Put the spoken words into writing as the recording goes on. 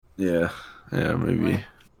Yeah. Yeah, maybe.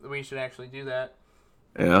 Like, we should actually do that.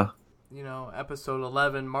 Yeah. Episode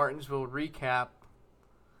 11, Martinsville recap.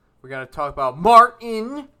 We got to talk about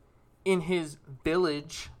Martin in his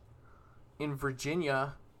village in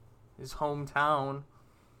Virginia, his hometown.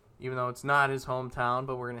 Even though it's not his hometown,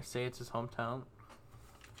 but we're going to say it's his hometown.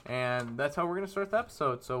 And that's how we're going to start the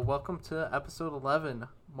episode. So welcome to episode 11,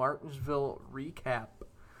 Martinsville recap.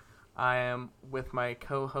 I am with my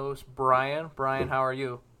co-host, Brian. Brian, how are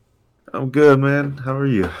you? I'm good, man. How are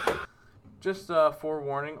you? Just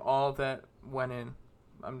forewarning, all that went in.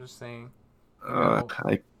 I'm just saying. I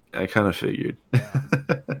kind of figured.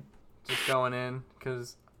 Yeah. Just going in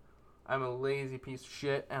because I'm a lazy piece of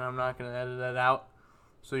shit and I'm not going to edit that out.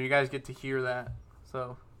 So you guys get to hear that.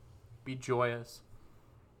 So be joyous.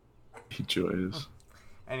 Be joyous.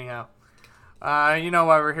 Anyhow, you know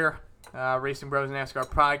why we're here. Racing Bros NASCAR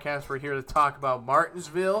podcast. We're here to talk about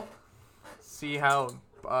Martinsville. See how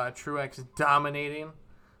Truex is dominating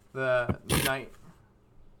the night.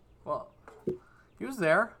 Well, he was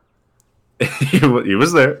there. He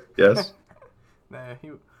was there. Yes. Nah,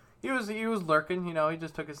 he was lurking. He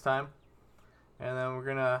just took his time. And then we're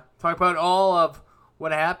gonna talk about all of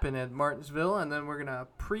what happened at Martinsville, and then we're gonna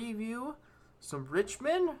preview some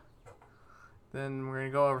Richmond. Then we're gonna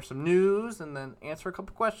go over some news, and then answer a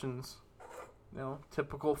couple questions.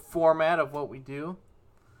 Typical format of what we do.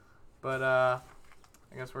 But I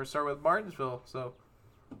guess we're gonna start with Martinsville. So,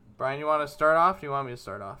 Brian, you want to start off? Or do you want me to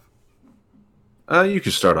start off? You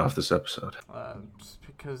can start off this episode. Just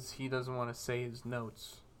because he doesn't want to say his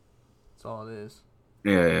notes. That's all it is.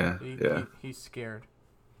 Yeah. He's scared.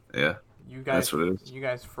 Yeah. You guys, that's what it is. You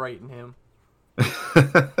guys frighten him.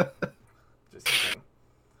 Just kidding.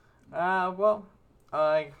 Well,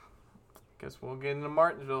 I guess we'll get into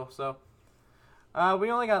Martinsville. So,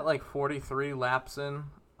 we only got like 43 laps in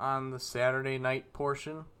on the Saturday night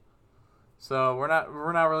portion. So we're not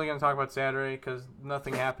really gonna talk about Saturday because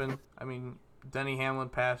nothing happened. I mean, Denny Hamlin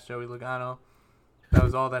passed Joey Logano. That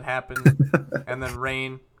was all that happened, and then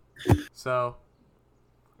rain. So,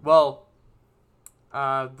 well,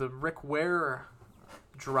 the Rick Ware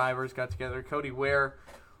drivers got together. Cody Ware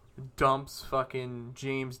dumps fucking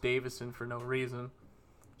James Davison for no reason,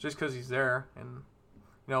 just because he's there, and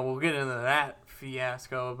we'll get into that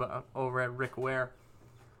fiasco over at Rick Ware.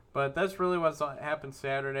 But that's really what happened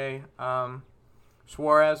Saturday.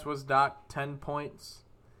 Suarez was docked 10 points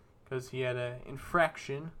because he had an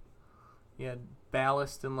infraction. He had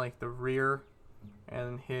ballast in the rear,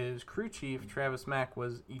 and his crew chief Travis Mack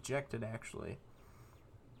was ejected actually.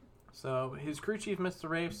 So his crew chief missed the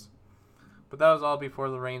race, but that was all before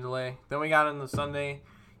the rain delay. Then we got into Sunday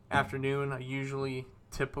afternoon, a usually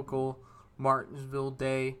typical Martinsville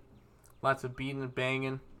day. Lots of beating and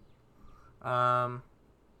banging.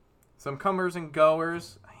 Some comers and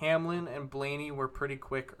goers. Hamlin and Blaney were pretty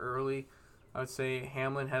quick early. I would say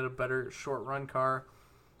Hamlin had a better short run car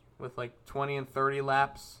with 20 and 30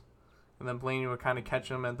 laps. And then Blaney would kind of catch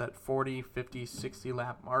him at that 40, 50, 60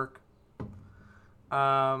 lap mark.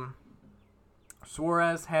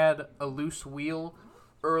 Suarez had a loose wheel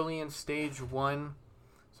early in stage 1.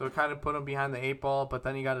 So it kind of put him behind the 8 ball. But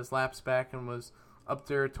then he got his laps back and was up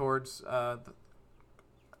there towards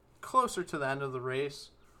closer to the end of the race.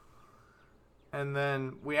 And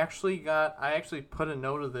then I actually put a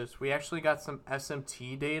note of this. We actually got some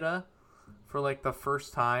SMT data for the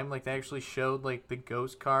first time. They actually showed the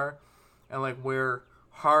ghost car and where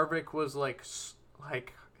Harvick was Harvick's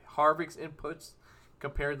inputs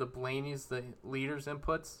compared to Blaney's, the leader's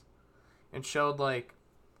inputs, and showed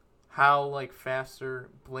how faster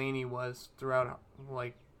Blaney was throughout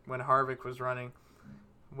when Harvick was running,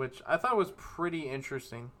 which I thought was pretty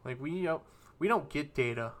interesting. We don't get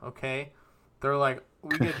data, okay? They're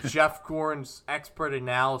we get Jeff Gordon's expert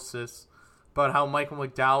analysis about how Michael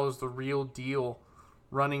McDowell is the real deal,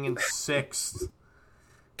 running in 6th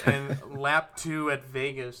and lap 2 at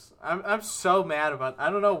Vegas. I'm so mad about it.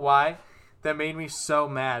 I don't know why that made me so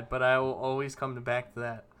mad, but I will always come back to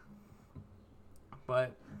that.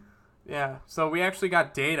 But yeah, so we actually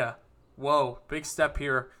got data. Whoa, big step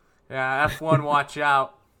here. Yeah, F1, watch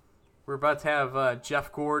out. We're about to have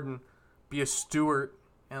Jeff Gordon be a steward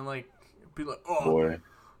and be oh, boy,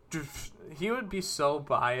 dude, he would be so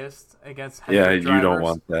biased against Hendrick drivers. You don't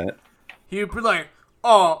want that. He would be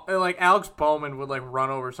oh, and Alex Bowman would run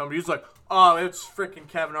over somebody. He's oh, it's freaking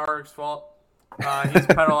Kevin Harvick's fault. He's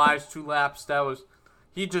penalized 2 laps.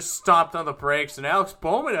 He just stomped on the brakes, and Alex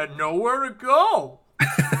Bowman had nowhere to go.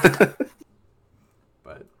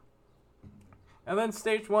 And then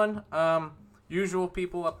stage 1, usual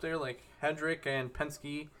people up there Hendrick and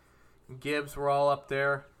Penske, Gibbs were all up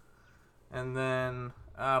there. And then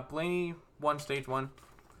Blaney won stage 1.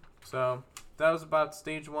 So that was about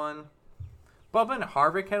stage 1. Bubba and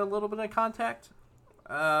Harvick had a little bit of contact.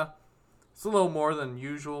 It's a little more than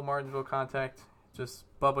usual Martinsville contact. Just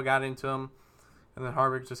Bubba got into him, and then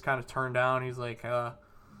Harvick just kind of turned down. He's like,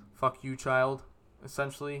 fuck you, child,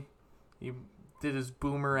 essentially. He did his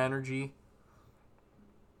boomer energy.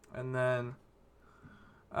 And then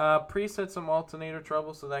Priest had some alternator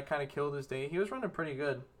trouble, so that kind of killed his day. He was running pretty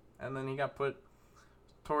good, and then he got put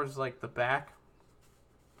towards like the back.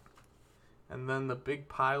 And then the big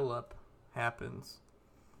pileup happens.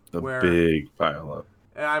 The big pileup.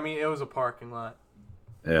 I mean, it was a parking lot.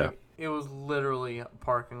 Yeah. Like, it was literally a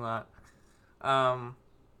parking lot.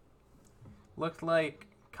 Looked like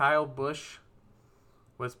Kyle Busch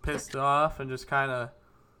was pissed off and just kind of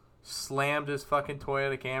slammed his fucking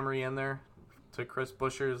Toyota Camry in there to Chris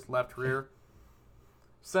Buescher's left rear.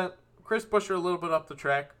 Sent Chris Buescher a little bit up the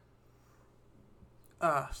track.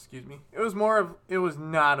 Excuse me. It was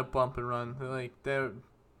not a bump and run. Like, that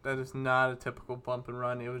is not a typical bump and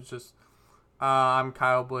run. It was just, I'm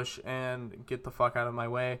Kyle Busch and get the fuck out of my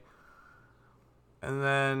way. And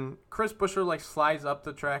then Chris Buescher like slides up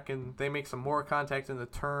the track and they make some more contact in the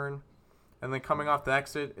turn. And then coming off the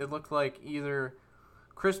exit, it looked like either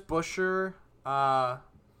Chris Buescher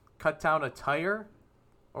cut down a tire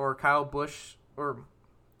or Chris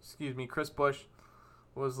Busch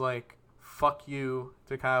was like, fuck you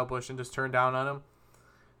to Kyle Busch and just turned down on him.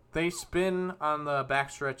 They spin on the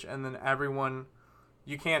backstretch and then everyone,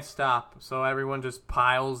 you can't stop. So everyone just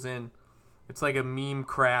piles in. It's like a meme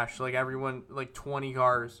crash. Like everyone, like 20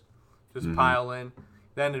 cars just pile in.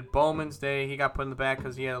 Then at Bowman's day, he got put in the back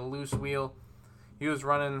because he had a loose wheel. He was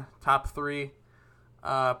running top 3.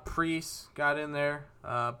 Priest got in there.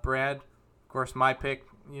 Brad, of course, my pick,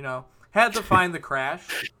 had to find the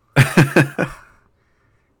crash.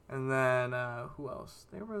 And then, who else?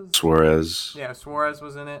 There was Suarez. Yeah, Suarez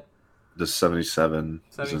was in it. The 77.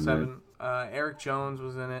 77. Eric Jones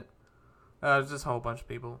was in it. It was just a whole bunch of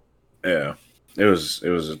people. Yeah. It was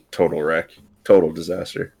a total wreck. Total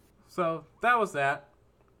disaster. So that was that.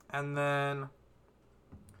 And then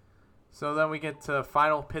we get to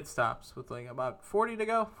final pit stops with like about 40 to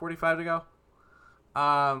go, 45 to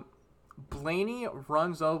go. Blaney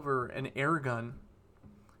runs over an air gun.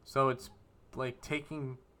 So it's like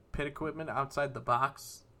taking pit equipment outside the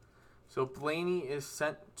box. So Blaney is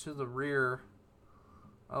sent to the rear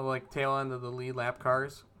of like tail end of the lead lap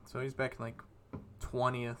cars. So he's back in like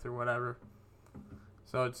 20th or whatever.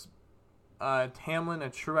 So it's Hamlin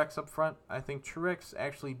and Truex up front. I think Truex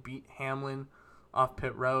actually beat Hamlin off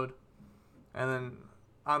pit road. And then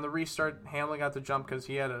on the restart, Hamlin got the jump because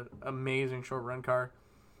he had an amazing short run car.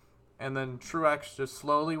 And then Truex just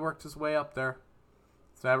slowly worked his way up there.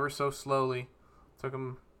 So ever so slowly. Took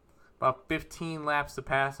him about 15 laps to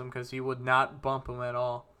pass him because he would not bump him at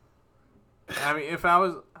all. I mean, if I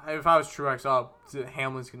was Truex,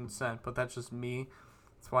 Hamlin's getting sent, but that's just me.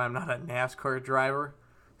 That's why I'm not a NASCAR driver.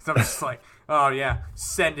 So I'm just like, oh yeah,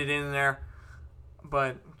 send it in there.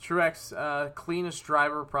 But Truex, cleanest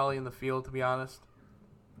driver probably in the field, to be honest.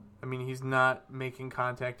 I mean, he's not making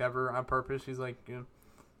contact ever on purpose. He's like,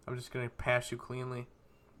 I'm just going to pass you cleanly.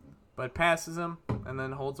 But passes him and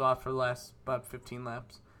then holds off for the last about 15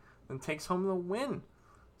 laps. Then takes home the win.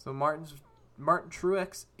 So Martin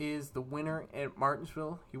Truex is the winner at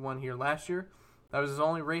Martinsville. He won here last year. That was his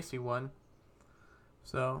only race he won.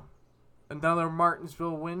 So another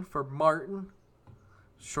Martinsville win for Martin.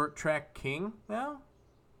 Short track king now.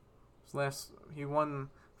 He won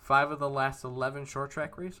 5 of the last 11 short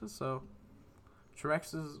track races. So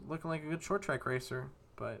Truex is looking like a good short track racer.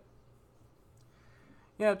 But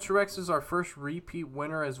yeah, Truex is our first repeat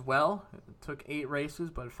winner as well. It took 8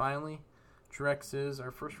 races, but finally Truex is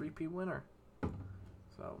our first repeat winner.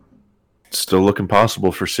 So still looking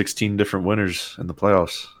possible for 16 different winners in the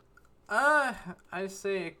playoffs. I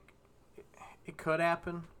say it could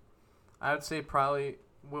happen. I would say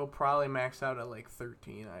we'll probably max out at like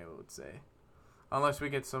 13, I would say. Unless we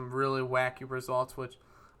get some really wacky results, which,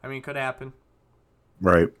 I mean, could happen.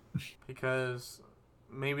 Right. Because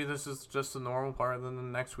maybe this is just a normal part, and then the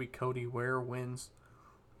next week Cody Ware wins.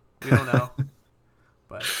 We don't know.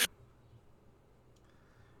 But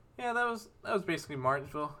yeah, that was basically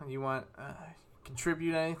Martinsville. You want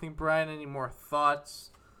contribute anything, Brian? Any more thoughts?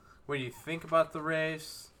 What do you think about the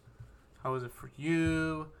race? How was it for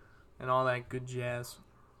you? And all that good jazz.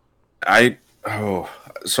 I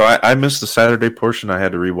missed the Saturday portion. I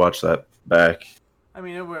had to rewatch that back. I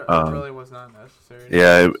mean, it really was not necessary.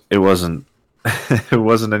 Yeah, it wasn't. It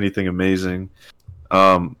wasn't anything amazing.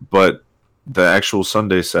 But the actual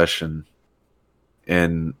Sunday session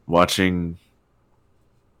and watching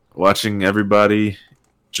watching everybody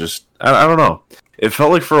just I don't know. It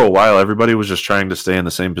felt like for a while everybody was just trying to stay in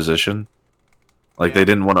the same position. Like they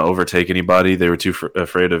didn't want to overtake anybody. They were too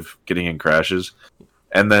afraid of getting in crashes.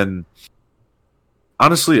 And then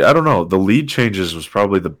honestly, I don't know. The lead changes was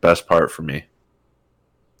probably the best part for me.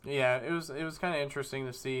 Yeah, it was kind of interesting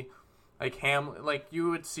to see, like like you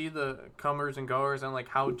would see the comers and goers and like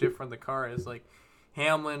how different the car is. Like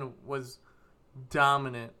Hamlin was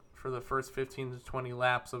dominant for the first 15 to 20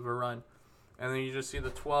 laps of a run, and then you just see the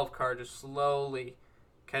 12 car just slowly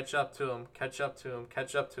catch up to him,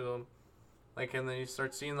 like, and then you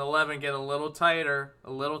start seeing the 11 get a little tighter,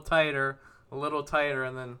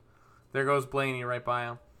 and then there goes Blaney right by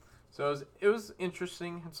him. So it was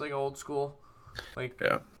interesting. It's like old school. Like,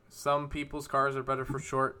 some people's cars are better for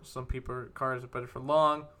short. Some people's cars are better for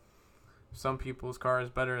long. Some people's cars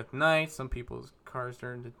better at night. Some people's cars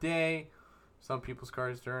during the day. Some people's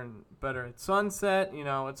cars better at sunset. You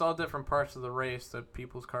know, it's all different parts of the race that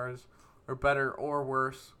people's cars are better or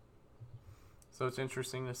worse. So it's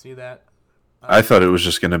interesting to see that. I thought it was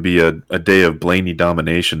just going to be a day of Blaney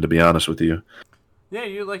domination, to be honest with you. Yeah,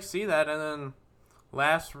 you like see that, and then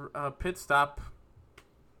last pit stop,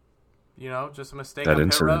 you know, just a mistake on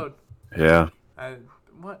pit road. Yeah. I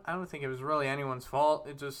don't think it was really anyone's fault.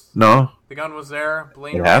 It just the gun was there.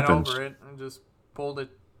 Blaney ran over it and just pulled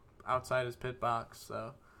it outside his pit box.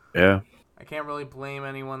 So yeah, I can't really blame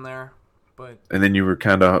anyone there. But and then you were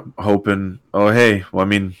kind of hoping, oh hey, well I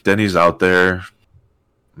mean Denny's out there,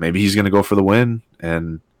 maybe he's going to go for the win,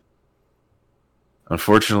 and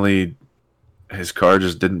unfortunately his car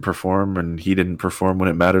just didn't perform, and he didn't perform when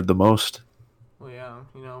it mattered the most. Well, yeah,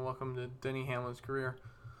 you know, welcome to Denny Hamlin's career.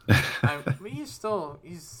 He still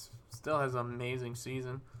has an amazing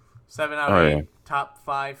season. 7 out of 8 top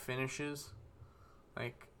 5 finishes.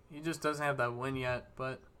 Like, he just doesn't have that win yet,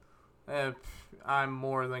 but I'm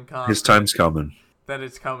more than confident. His time's coming. That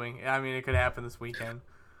it's coming. I mean, it could happen this weekend.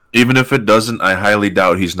 Even if it doesn't, I highly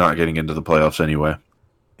doubt he's not getting into the playoffs anyway.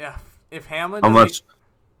 Yeah, if Hamlin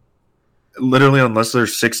unless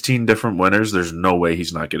there's 16 different winners, there's no way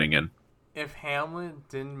he's not getting in. If Hamlin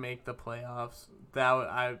didn't make the playoffs,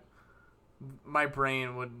 my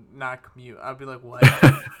brain would not commute. I'd be like, what?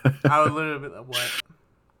 I would literally be like, what?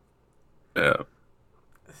 Yeah.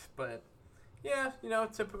 But, yeah, you know,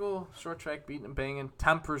 typical short track beating and banging.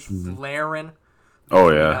 Tempers flaring. Oh,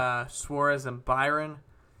 yeah. Suarez and Byron.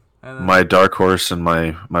 And then, my dark horse and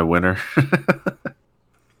my winner.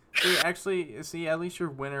 see, at least your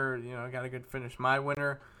winner, you know, got a good finish. My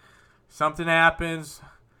winner, something happens,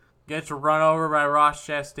 gets run over by Ross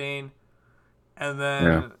Chastain, and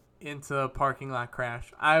then into a parking lot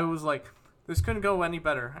crash. I was like, this couldn't go any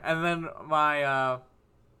better. And then my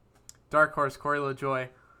dark horse, Corey LaJoie,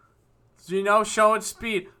 you know, showing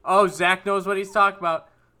speed. Oh, Zach knows what he's talking about.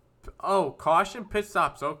 Oh, caution, pit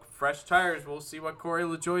stops. Oh, fresh tires. We'll see what Corey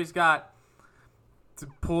LaJoie's got.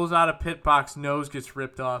 Pulls out a pit box, nose gets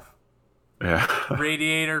ripped off. Yeah.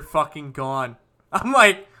 Radiator fucking gone. I'm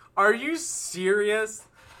like, are you serious?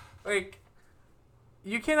 Like,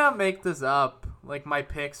 you cannot make this up. Like, my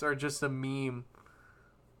picks are just a meme.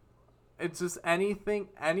 It's just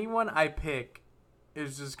anyone I pick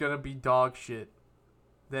is just gonna be dog shit.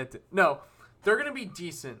 No, they're gonna be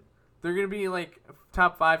decent. They're gonna be like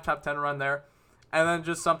top 5, top 10 run there, and then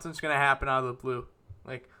just something's gonna happen out of the blue.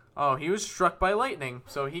 Like, oh, he was struck by lightning,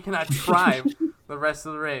 so he cannot drive the rest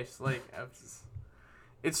of the race. Like,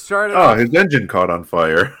 it started. Oh, his engine caught on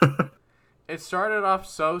fire. It started off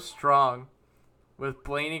so strong, with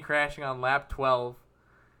Blaney crashing on lap 12,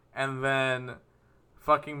 and then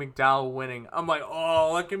fucking McDowell winning. I'm like,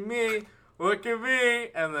 oh, look at me,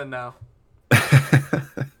 and then no.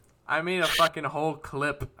 I made a fucking whole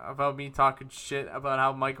clip about me talking shit about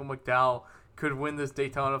how Michael McDowell could win this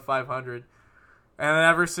Daytona 500. And then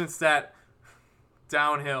ever since that,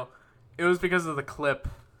 downhill. It was because of the clip.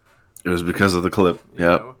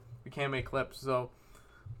 Yeah. We can't make clips. So,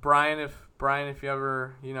 Brian, if you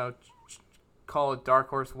ever, you know, call a dark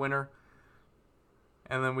horse winner,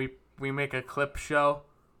 and then we make a clip show,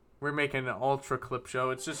 we're making an ultra clip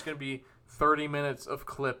show. It's just going to be 30 minutes of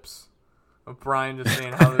clips of Brian just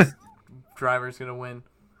saying how this driver's going to win.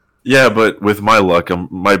 Yeah, but with my luck,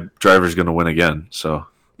 my driver's going to win again, so...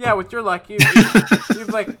 Yeah, with your luck, you're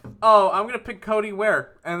like, oh, I'm going to pick Cody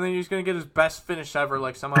Ware. And then he's going to get his best finish ever,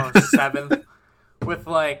 like somehow 7th, with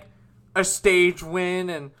like a stage win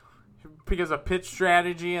and because of pit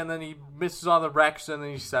strategy, and then he misses all the wrecks, and then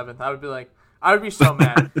he's 7th. I would be so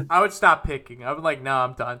mad. I would stop picking. I would be like, no,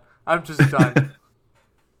 I'm done. I'm just done.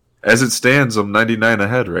 As it stands, I'm 99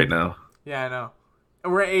 ahead right now. Yeah, I know.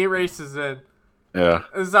 And we're 8 races in. Yeah.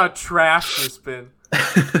 This is how trash this has been.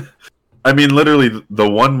 I mean, literally, the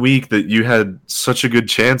 1 week that you had such a good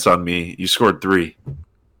chance on me, you scored 3.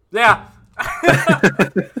 Yeah.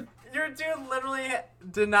 Your dude literally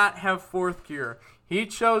did not have fourth gear. He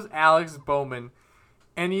chose Alex Bowman,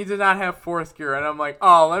 and he did not have fourth gear. And I'm like,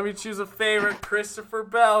 oh, let me choose a favorite, Christopher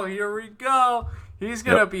Bell. Here we go. He's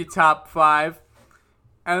going to be top 5.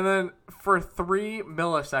 And then for 3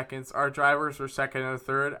 milliseconds, our drivers were second and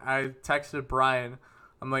third. I texted Brian.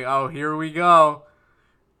 I'm like, oh, here we go.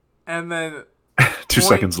 And then 2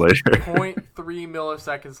 seconds later. 0.3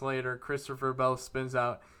 milliseconds later, Christopher Bell spins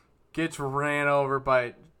out, gets ran over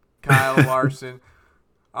by Kyle Larson.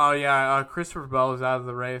 Oh, yeah, Christopher Bell is out of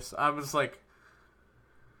the race. I was like,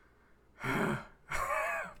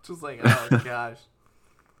 just like, oh, gosh.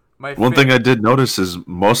 One thing I did notice is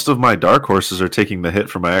most of my dark horses are taking the hit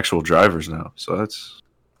for my actual drivers now. So that's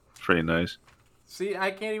pretty nice. See,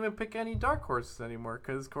 I can't even pick any dark horses anymore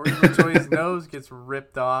because Corey LaJoie's nose gets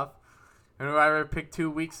ripped off. And whoever I picked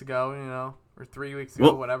 2 weeks ago, or 3 weeks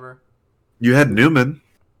ago, whatever. You had Newman.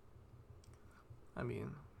 I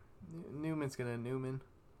mean, Newman's going to Newman.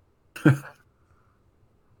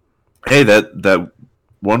 Hey, that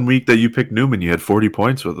 1 week that you picked Newman, you had 40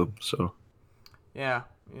 points with him. So yeah,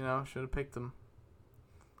 should have picked him.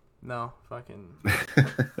 No, fucking.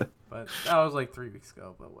 But that was like 3 weeks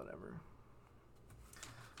ago, but whatever.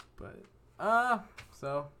 But,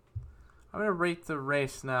 so I'm going to rate the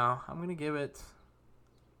race now. I'm going to give it,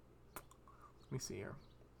 let me see here.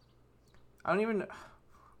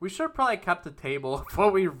 We should have probably kept the table of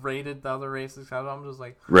what we rated the other races. I'm just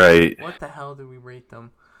like, right. What the hell did we rate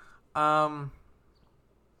them? I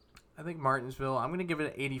think Martinsville, I'm going to give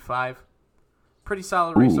it an 85. Pretty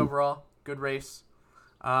solid race overall. Good race.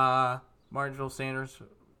 Martinsville Sanders,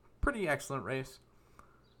 pretty excellent race.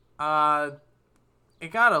 It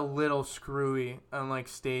got a little screwy on like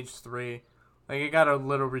stage 3. Like it got a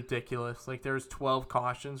little ridiculous. Like there was 12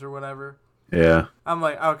 cautions or whatever. Yeah. I'm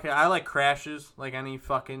like, okay, I like crashes like any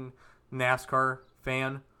fucking NASCAR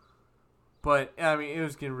fan. But I mean, it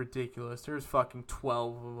was getting ridiculous. There was fucking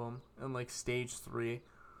 12 of them in like stage 3.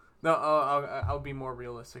 No, I'll be more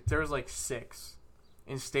realistic. There was like 6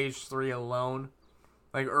 in stage 3 alone.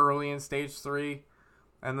 Like early in stage 3.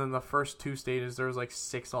 And then the first 2 stages, there was like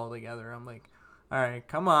 6 altogether. I'm like, all right,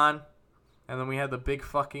 come on. And then we had the big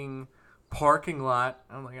fucking parking lot.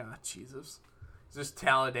 I'm like, oh, Jesus. Is this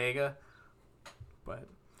Talladega? But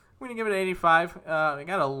I'm going to give it an 85. It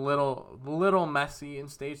got a little messy in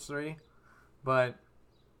stage 3. But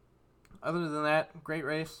other than that, great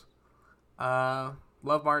race.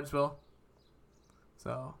 Love Martinsville.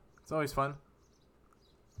 So it's always fun.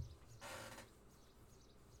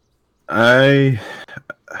 I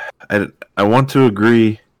want to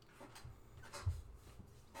agree.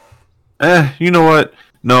 You know what?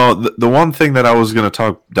 No, the one thing that I was going to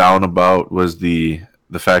talk down about was the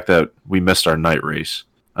fact that we missed our night race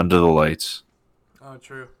under the lights. Oh,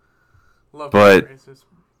 true. Love night races.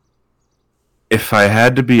 If I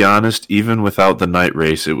had to be honest, even without the night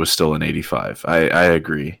race, it was still an 85. I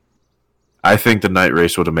agree. I think the night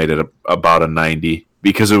race would have made it about a 90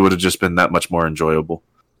 because it would have just been that much more enjoyable.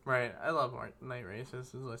 Right. I love night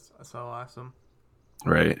races. It's so awesome.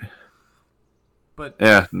 Right. But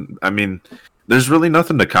yeah, I mean, there's really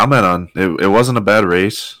nothing to comment on. It wasn't a bad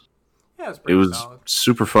race. Yeah, it was solid.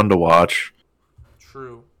 Super fun to watch.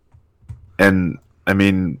 True. And I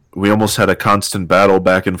mean, we almost had a constant battle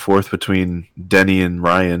back and forth between Denny and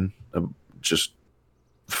Ryan, just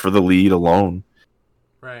for the lead alone.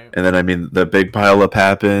 Right. And then, I mean, the big pileup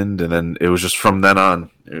happened, and then it was just from then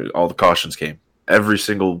on, all the cautions came. Every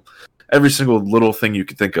single little thing you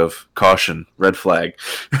could think of, caution, red flag.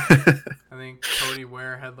 I think Cody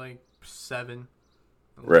Ware had like 7.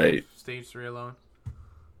 Right. Stage 3 alone.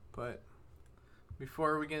 But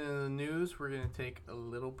before we get into the news, we're going to take a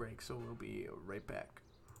little break, so we'll be right back.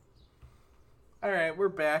 All right, we're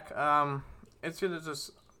back. It's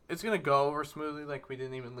gonna go over smoothly like we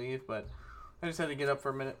didn't even leave, but I just had to get up for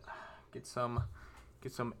a minute, get some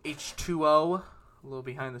H2O, a little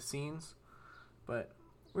behind the scenes. But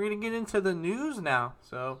we're gonna get into the news now.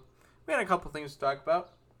 So we had a couple things to talk about.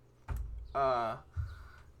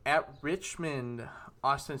 At Richmond,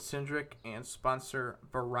 Austin Cindric and sponsor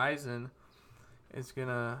Verizon is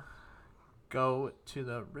gonna go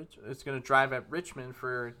to it's gonna drive at Richmond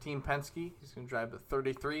for Team Penske. He's gonna drive the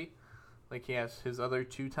 33, like he has his other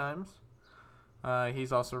 2 times.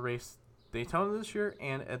 He's also raced Daytona this year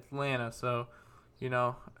and Atlanta, so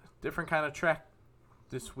different kind of track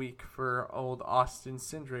this week for old Austin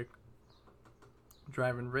Cindric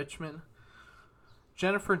driving Richmond.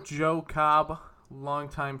 Jennifer Jo Cobb,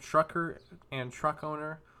 longtime trucker and truck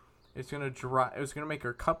owner, It's gonna make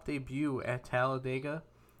her Cup debut at Talladega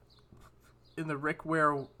in the Rick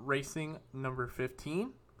Ware Racing number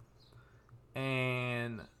 15,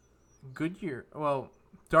 and Goodyear. Well,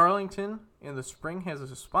 Darlington in the spring has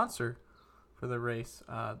a sponsor for the race,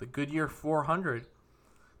 the Goodyear 400.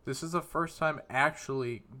 This is the first time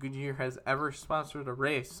actually Goodyear has ever sponsored a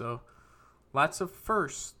race, so lots of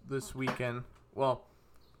firsts this weekend. Well,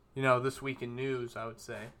 this week in news, I would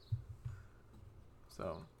say.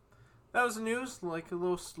 So that was the news, like a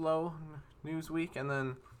little slow news week. And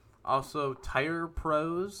then also Tire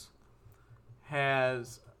Pros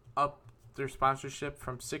has upped their sponsorship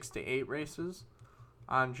from 6 to 8 races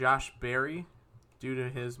on Josh Berry due to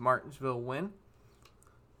his Martinsville win.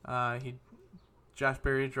 Josh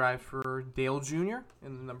Berry drives for Dale Jr.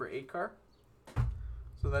 in the number 8 car.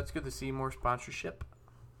 So that's good to see more sponsorship.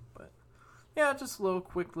 But yeah, just a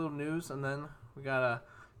quick little news, and then we got a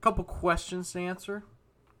couple questions to answer.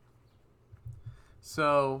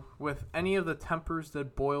 So with any of the tempers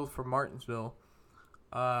that boiled for Martinsville,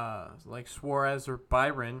 like Suarez or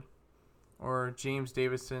Byron, or James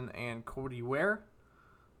Davison and Cody Ware,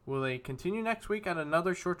 will they continue next week at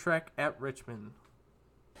another short track at Richmond?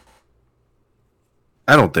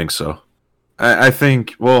 I don't think so. I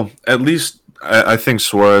think, well, at least I think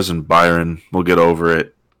Suarez and Byron will get over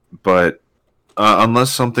it. But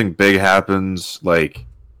unless something big happens, like,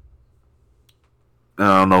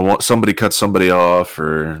 I don't know, somebody cuts somebody off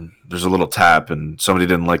or there's a little tap and somebody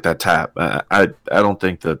didn't like that tap, I don't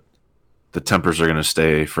think that the tempers are going to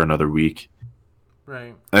stay for another week.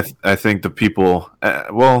 Right. I think the people,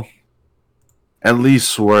 well, at least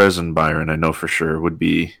Suarez and Byron, I know for sure, would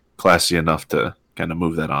be classy enough to kind of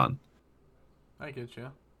move that on. I get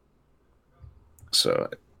you. So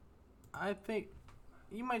I think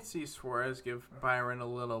you might see Suarez give Byron a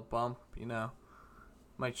little bump,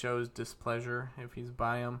 might show his displeasure if he's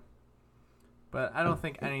by him. But I don't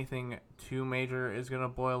think anything too major is going to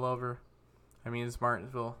boil over. I mean, it's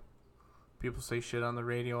Martinsville. People say shit on the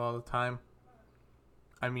radio all the time.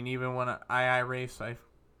 I mean, even when I race, I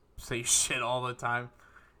say shit all the time.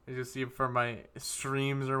 I just see it from my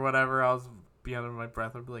streams or whatever. I'll be under my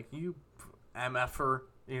breath. I'll be like, you MFer,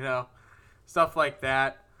 stuff like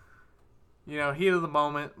that. Heat of the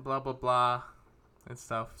moment, blah, blah, blah, and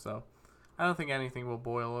stuff. So I don't think anything will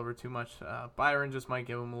boil over too much. Byron just might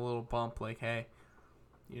give him a little bump, like, hey,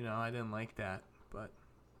 I didn't like that. But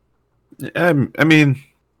I mean,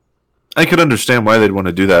 I could understand why they'd want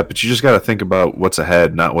to do that, but you just got to think about what's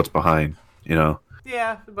ahead, not what's behind,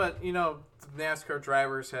 Yeah, but, NASCAR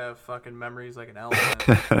drivers have fucking memories like an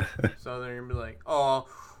elephant. So they're going to be like, oh,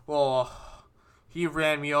 well, he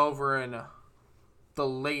ran me over in the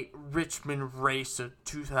late Richmond race of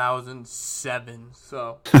 2007,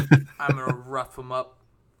 so I'm going to rough him up.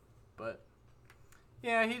 But,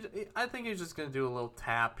 yeah, I think he's just going to do a little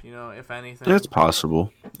tap, if anything. It's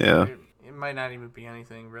possible, yeah. It might not even be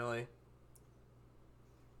anything, really.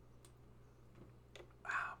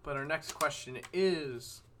 But our next question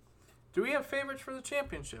is, do we have favorites for the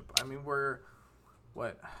championship? I mean, what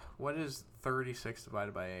is 36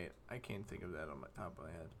 divided by 8? I can't think of that on my top of my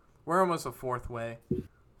head. We're almost a fourth way.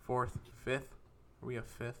 Fourth, fifth? Are we a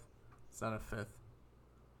fifth? It's not a fifth.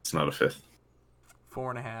 It's not a fifth.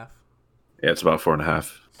 4.5. Yeah, it's about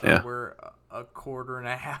 4.5. So yeah. We're a quarter and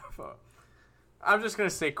a half. I'm just going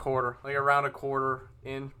to say quarter. Like around a quarter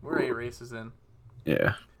in. We're 8 races in.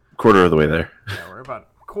 Yeah. Quarter of the way there. Yeah, we're about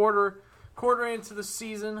quarter into the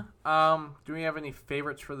season. Do we have any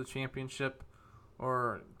favorites for the championship,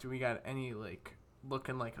 or do we got any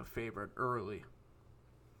looking like a favorite early?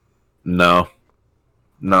 No,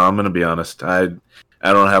 I'm gonna be honest. I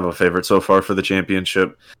don't have a favorite so far for the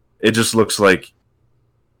championship. It just looks like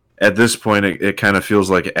at this point it kind of feels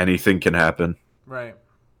like anything can happen. Right.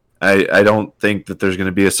 I don't think that there's going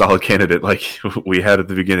to be a solid candidate like we had at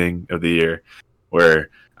the beginning of the year, where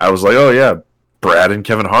I was like, oh yeah, Brad and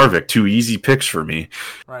Kevin Harvick, 2 easy picks for me.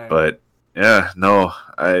 Right. But yeah, no,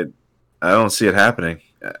 I don't see it happening.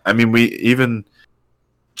 I mean, even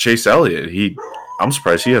Chase Elliott, I'm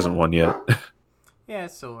surprised he hasn't won yet. Yeah,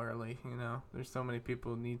 it's still early, There's so many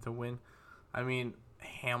people who need to win. I mean,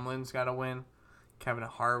 Hamlin's got to win. Kevin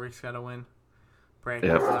Harvick's got to win. Brad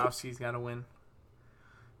Keselowski's got to win.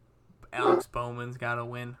 Alex Bowman's got to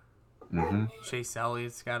win. Mm-hmm. Chase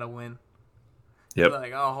Elliott's got to win. Yep.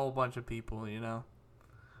 Like a whole bunch of people, Yep.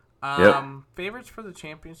 Favorites for the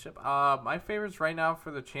championship. My favorites right now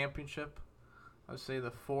for the championship, I would say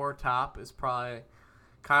the 4 top is probably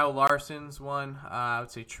Kyle Larson's one. I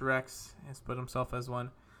would say Truex has put himself as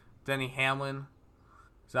one. Denny Hamlin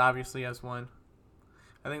is obviously as one.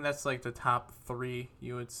 I think that's like the top 3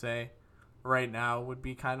 you would say. right now would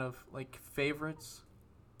be kind of like favorites.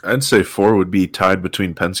 I'd say 4 would be tied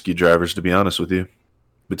between Penske drivers, to be honest with you,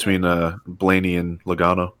 between Blaney and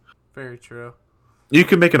Logano. Very true. You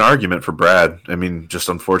could make an argument for Brad. I mean, just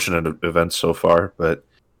unfortunate events so far, but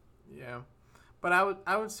yeah. But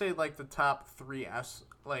I would say like the top 3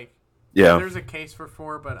 like yeah, there's a case for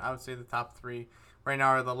 4, but I would say the top 3 right now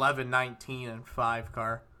are the 11, 19, and 5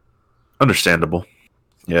 car. understandable.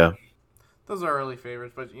 Yeah. Those are early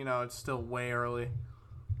favorites, but it's still way early.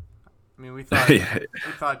 I mean, we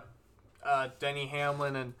thought Denny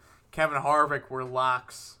Hamlin and Kevin Harvick were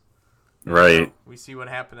locks. Right. We see what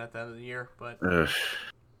happened at the end of the year, but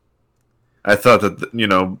I thought that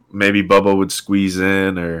maybe Bubba would squeeze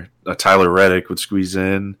in, or Tyler Reddick would squeeze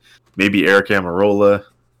in, maybe Eric Amarola.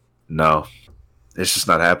 No, it's just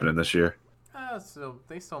not happening this year. So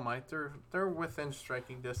they still might. They're within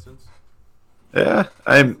striking distance. Yeah,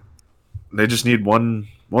 they just need one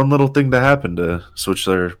little thing to happen to switch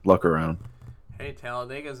their luck around. Hey,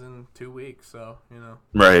 Talladega's in 2 weeks, so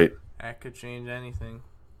Right. that could change anything.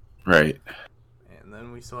 Right. And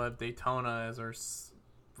then we still have Daytona as our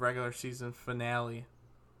regular season finale.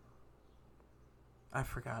 I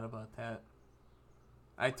forgot about that.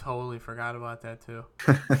 I totally forgot about that too.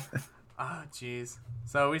 Oh, jeez.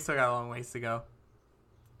 So we still got a long ways to go.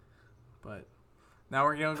 But now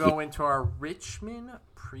we're going to go into our Richmond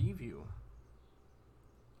preview.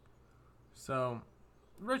 So,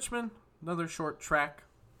 Richmond, another short track.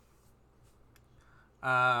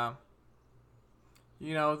 You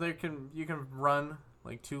can run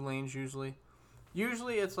like 2 lanes usually.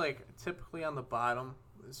 Usually it's like typically on the bottom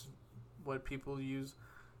is what people use.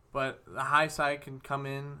 But the high side can come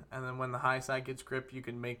in, and then when the high side gets gripped, you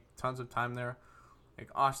can make tons of time there. Like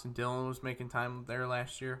Austin Dillon was making time there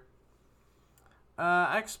last year.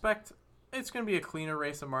 I expect it's going to be a cleaner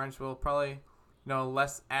race at Martinsville. Probably,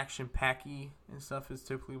 less action-packy and stuff is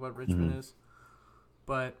typically what Richmond is.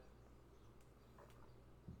 But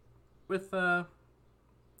with this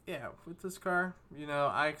car,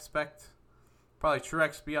 I expect probably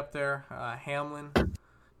Truex to be up there. Hamlin,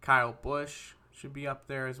 Kyle Busch should be up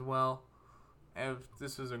there as well. And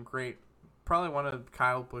this is probably one of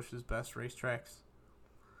Kyle Busch's best racetracks.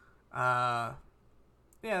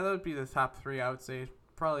 That would be the top 3, I would say.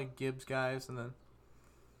 Probably Gibbs guys, and then,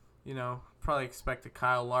 probably expect a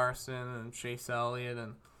Kyle Larson and Chase Elliott,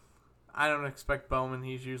 and I don't expect Bowman.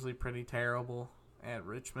 He's usually pretty terrible at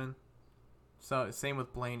Richmond. So, same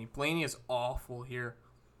with Blaney. Blaney is awful here.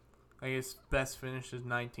 Like, his best finish is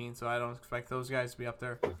 19, so I don't expect those guys to be up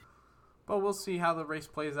there. But we'll see how the race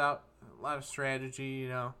plays out. A lot of strategy,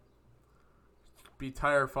 Be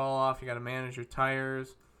tire fall off. You got to manage your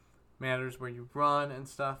tires. Matters where you run and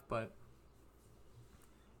stuff. But,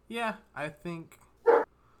 yeah, I think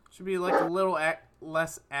should be like a little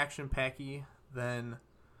less action-packy than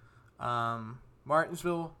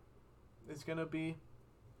Martinsville is going to be.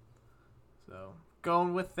 So,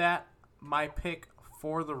 going with that, my pick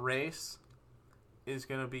for the race is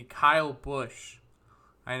going to be Kyle Busch.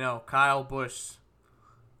 I know, Kyle Busch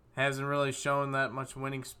hasn't really shown that much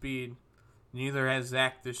winning speed. Neither has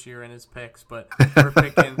Zach this year in his picks, but we're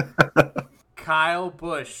picking Kyle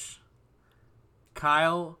Busch.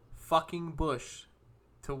 Kyle fucking Busch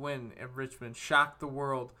to win at Richmond. Shock the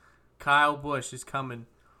world. Kyle Busch is coming.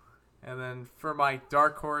 And then for my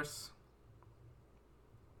dark horse,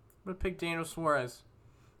 I'm going to pick Daniel Suarez.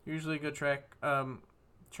 Usually a good track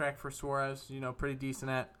for Suarez. Pretty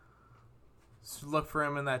decent at. So look for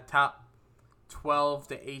him in that top 12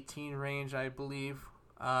 to 18 range, I believe.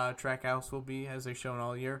 Trackhouse will be, as they've shown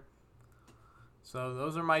all year. So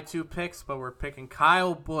those are my 2 picks, but we're picking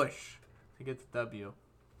Kyle Busch to get the W.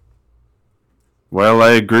 Well,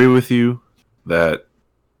 I agree with you that,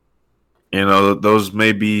 those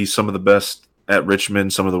may be some of the best at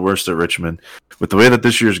Richmond, some of the worst at Richmond. With the way that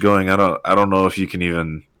this year's going, I don't know if you can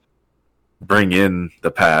even bring in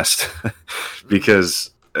the past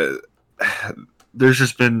because there's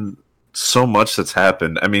just been so much that's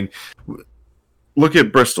happened. I mean, look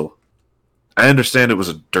at Bristol. I understand it was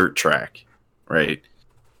a dirt track, right?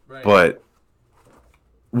 But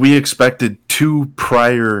we expected 2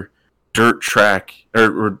 prior dirt track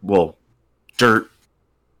dirt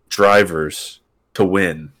drivers to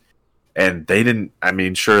win, and they didn't. I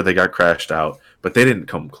mean, sure, they got crashed out, but they didn't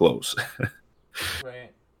come close.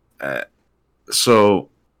 Right. So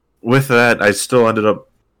with that, I still ended up.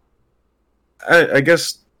 I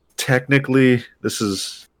guess technically this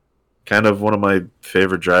is kind of one of my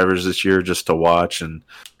favorite drivers this year just to watch, and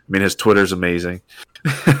I mean his Twitter's amazing.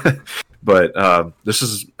 But this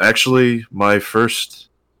is actually my first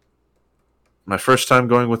time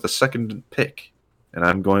going with a second pick and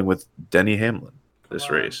I'm going with Denny Hamlin this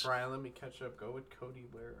Come on, race. Brian, let me catch up. Go with Cody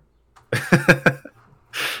Ware.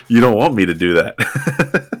 You don't want me to do that.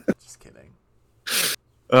 Just kidding.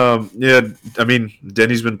 Yeah, I mean,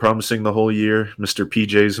 Denny's been promising the whole year. Mr.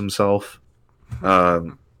 PJ's himself.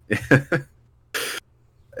 I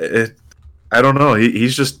don't know.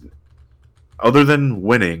 He's just, other than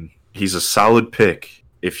winning, he's a solid pick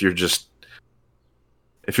if you're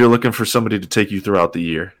looking for somebody to take you throughout the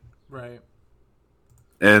year. Right.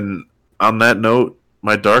 And on that note,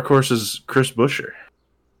 my dark horse is Chris Buescher,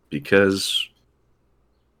 because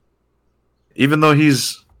even though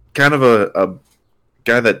he's kind of a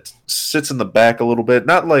guy that sits in the back a little bit,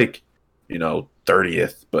 not like,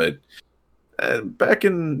 30th, but back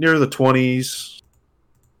in near the 20s,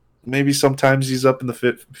 maybe sometimes he's up in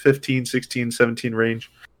the 15, 16, 17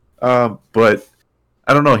 range. But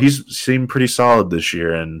I don't know. He's seemed pretty solid this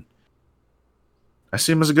year, and I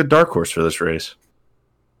see him as a good dark horse for this race.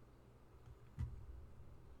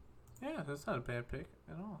 Yeah, that's not a bad pick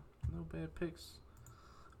at all. No bad picks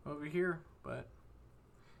over here, but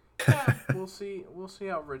yeah, we'll see. We'll see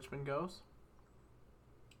how Richmond goes.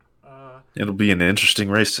 It'll be an interesting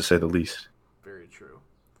race, to say the least. Very true.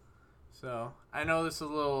 So I know this is a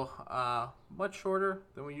little much shorter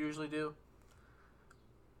than we usually do,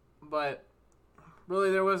 but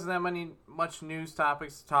really there wasn't that much news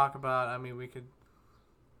topics to talk about. I mean,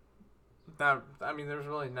 there's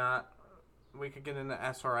really not. We could get into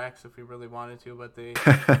SRX if we really wanted to, but they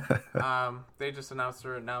just announced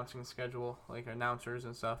their announcing schedule, like announcers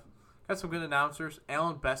and stuff. Got some good announcers.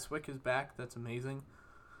 Alan Bestwick is back. That's amazing.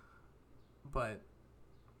 But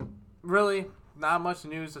really, not much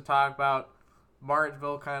news to talk about.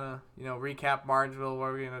 Martinsville, kind of, recap Martinsville,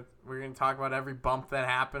 where we're gonna talk about every bump that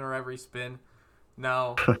happened or every spin.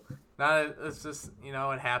 No, not. It's just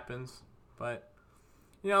it happens. But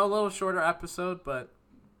a little shorter episode, but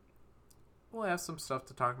we'll have some stuff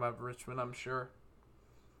to talk about Richmond, I'm sure.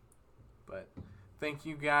 But thank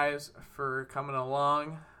you guys for coming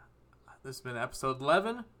along. This has been episode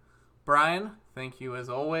 11. Brian, thank you as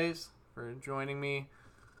always for joining me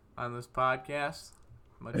on this podcast.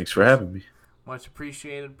 Thanks for having me. Much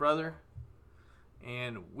appreciated, brother.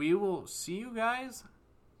 And we will see you guys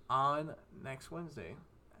on next Wednesday.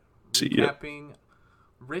 See ya. Recapping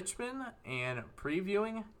Richmond and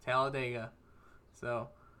previewing Talladega. So,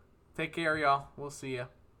 take care, y'all. We'll see ya.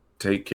 Take care.